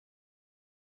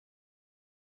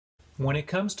When it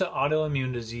comes to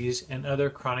autoimmune disease and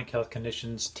other chronic health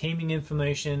conditions, taming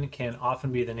inflammation can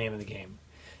often be the name of the game.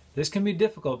 This can be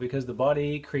difficult because the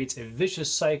body creates a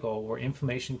vicious cycle where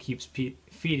inflammation keeps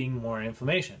feeding more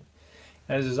inflammation,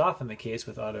 as is often the case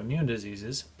with autoimmune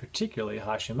diseases, particularly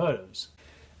Hashimoto's.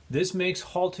 This makes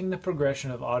halting the progression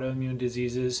of autoimmune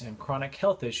diseases and chronic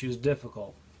health issues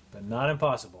difficult, but not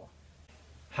impossible.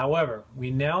 However,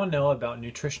 we now know about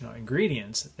nutritional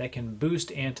ingredients that can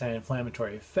boost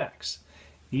anti-inflammatory effects.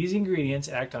 These ingredients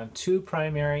act on two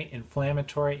primary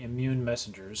inflammatory immune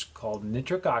messengers called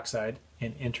nitric oxide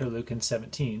and interleukin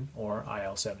 17, or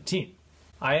IL-17.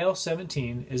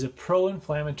 IL-17 is a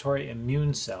pro-inflammatory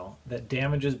immune cell that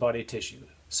damages body tissue,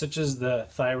 such as the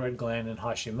thyroid gland in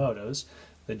Hashimoto's,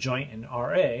 the joint in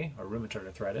RA, or rheumatoid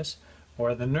arthritis,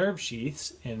 or the nerve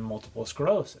sheaths in multiple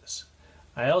sclerosis.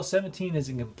 IL-17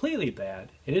 isn't completely bad,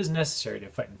 it is necessary to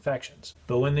fight infections.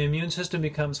 But when the immune system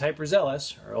becomes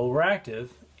hyperzealous or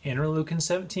overactive, interleukin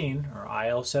 17, or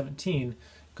IL-17,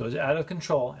 goes out of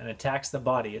control and attacks the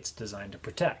body it's designed to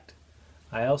protect.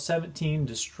 IL-17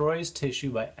 destroys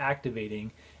tissue by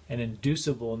activating an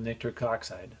inducible nitric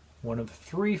oxide, one of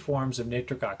three forms of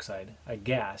nitric oxide, a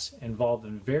gas involved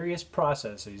in various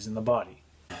processes in the body.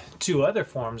 Two other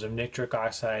forms of nitric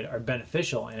oxide are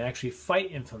beneficial and actually fight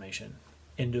inflammation: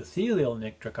 endothelial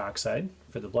nitric oxide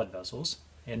for the blood vessels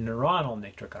and neuronal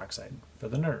nitric oxide for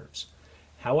the nerves.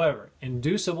 However,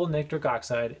 inducible nitric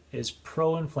oxide is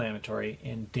pro-inflammatory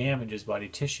and damages body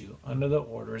tissue under the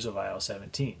orders of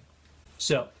IL-17.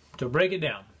 So, to break it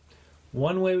down,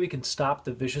 one way we can stop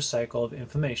the vicious cycle of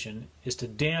inflammation is to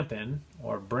dampen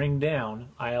or bring down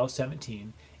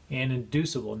IL-17 and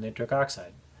inducible nitric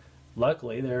oxide.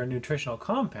 Luckily, there are nutritional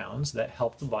compounds that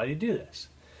help the body do this.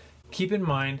 Keep in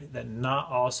mind that not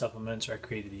all supplements are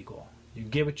created equal. You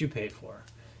get what you pay for.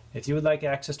 If you would like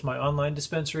access to my online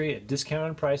dispensary at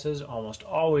discounted prices, almost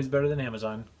always better than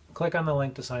Amazon, click on the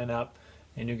link to sign up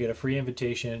and you'll get a free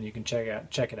invitation. You can check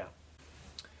it out.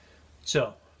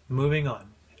 So, moving on.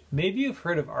 Maybe you've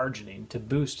heard of arginine to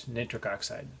boost nitric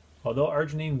oxide. Although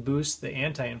arginine boosts the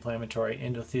anti-inflammatory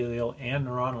endothelial and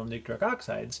neuronal nitric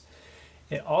oxides,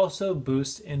 it also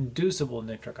boosts inducible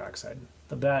nitric oxide,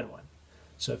 the bad one.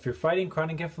 So if you're fighting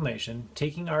chronic inflammation,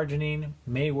 taking arginine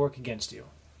may work against you,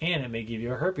 and it may give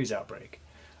you a herpes outbreak.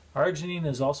 Arginine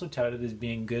is also touted as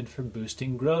being good for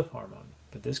boosting growth hormone,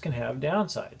 but this can have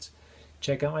downsides.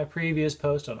 Check out my previous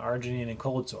post on arginine and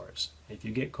cold sores. If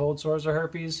you get cold sores or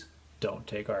herpes, don't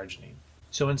take arginine.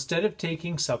 So instead of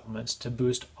taking supplements to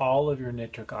boost all of your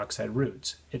nitric oxide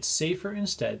routes, it's safer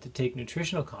instead to take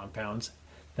nutritional compounds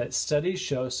that studies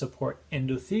show support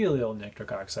endothelial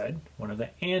nitric oxide, one of the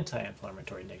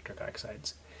anti-inflammatory nitric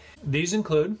oxides. These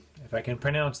include, if I can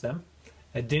pronounce them,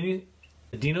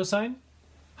 adenosine,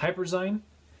 hyperzine,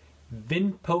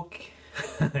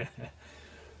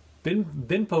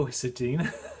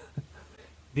 vinpocetine.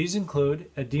 These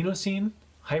include adenosine,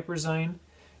 hyperzine,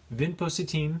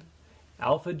 vinpocetine,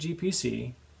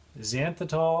 alpha-GPC,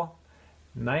 xanthitol,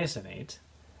 niacinate,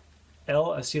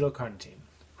 L-acetylcarnitine.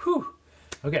 Whew!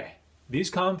 Okay, these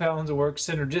compounds work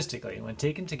synergistically when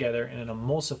taken together in an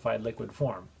emulsified liquid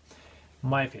form.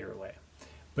 My favorite way.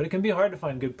 But it can be hard to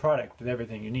find good product with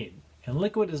everything you need, and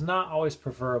liquid is not always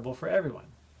preferable for everyone.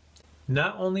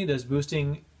 Not only does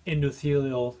boosting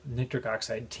endothelial nitric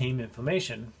oxide tame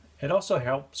inflammation, it also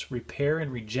helps repair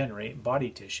and regenerate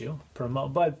body tissue,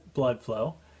 promote blood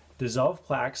flow, dissolve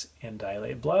plaques, and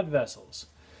dilate blood vessels.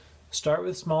 Start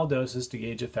with small doses to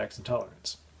gauge effects and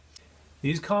tolerance.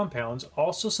 These compounds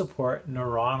also support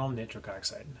neuronal nitric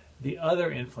oxide, the other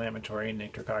inflammatory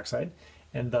nitric oxide,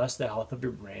 and thus the health of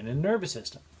your brain and nervous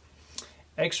system.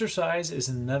 Exercise is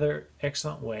another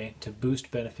excellent way to boost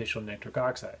beneficial nitric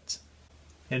oxides.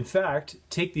 In fact,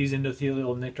 take these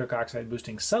endothelial nitric oxide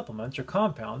boosting supplements or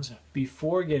compounds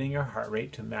before getting your heart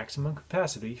rate to maximum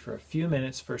capacity for a few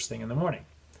minutes first thing in the morning.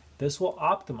 This will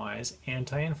optimize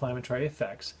anti-inflammatory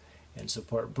effects and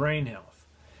support brain health.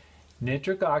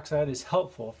 Nitric oxide is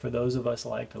helpful for those of us who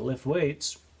like to lift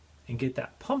weights and get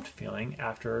that pumped feeling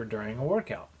after or during a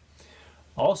workout.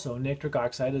 Also, nitric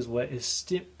oxide is what is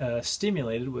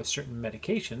stimulated with certain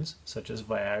medications, such as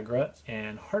Viagra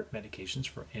and heart medications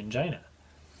for angina.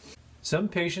 Some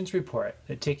patients report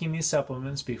that taking these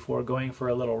supplements before going for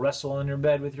a little wrestle in your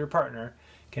bed with your partner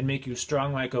can make you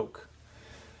strong like oak.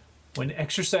 When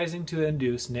exercising to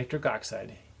induce nitric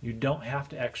oxide, you don't have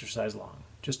to exercise long.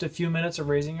 Just a few minutes of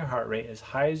raising your heart rate as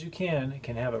high as you can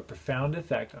have a profound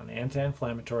effect on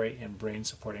anti-inflammatory and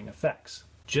brain-supporting effects.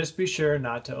 Just be sure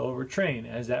not to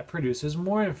overtrain, as that produces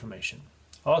more inflammation.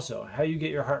 Also, how you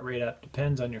get your heart rate up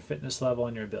depends on your fitness level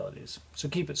and your abilities, so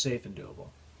keep it safe and doable.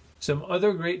 Some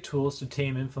other great tools to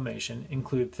tame inflammation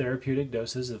include therapeutic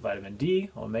doses of vitamin D,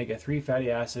 omega-3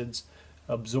 fatty acids,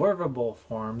 absorbable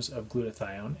forms of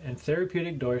glutathione, and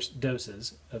therapeutic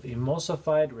doses of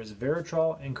emulsified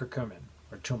resveratrol and curcumin,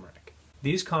 or turmeric.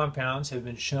 These compounds have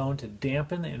been shown to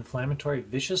dampen the inflammatory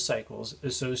vicious cycles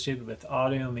associated with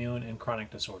autoimmune and chronic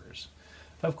disorders.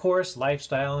 Of course,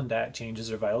 lifestyle and diet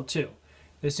changes are vital too.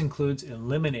 This includes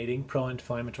eliminating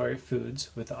pro-inflammatory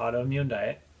foods with the autoimmune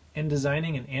diet and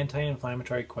designing an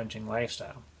anti-inflammatory quenching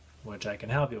lifestyle, which I can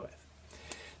help you with.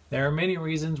 There are many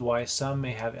reasons why some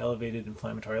may have elevated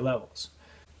inflammatory levels.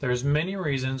 There's many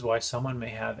reasons why someone may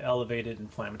have elevated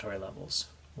inflammatory levels.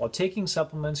 While taking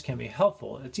supplements can be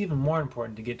helpful, it's even more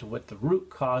important to get to what the root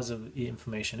cause of the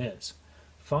inflammation is.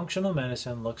 Functional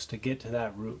medicine looks to get to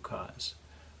that root cause.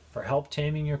 For help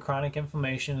taming your chronic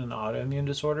inflammation and autoimmune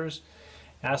disorders,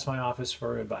 ask my office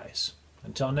for advice.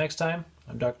 Until next time,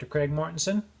 I'm Dr. Craig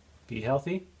Mortensen. Be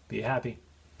healthy, be happy.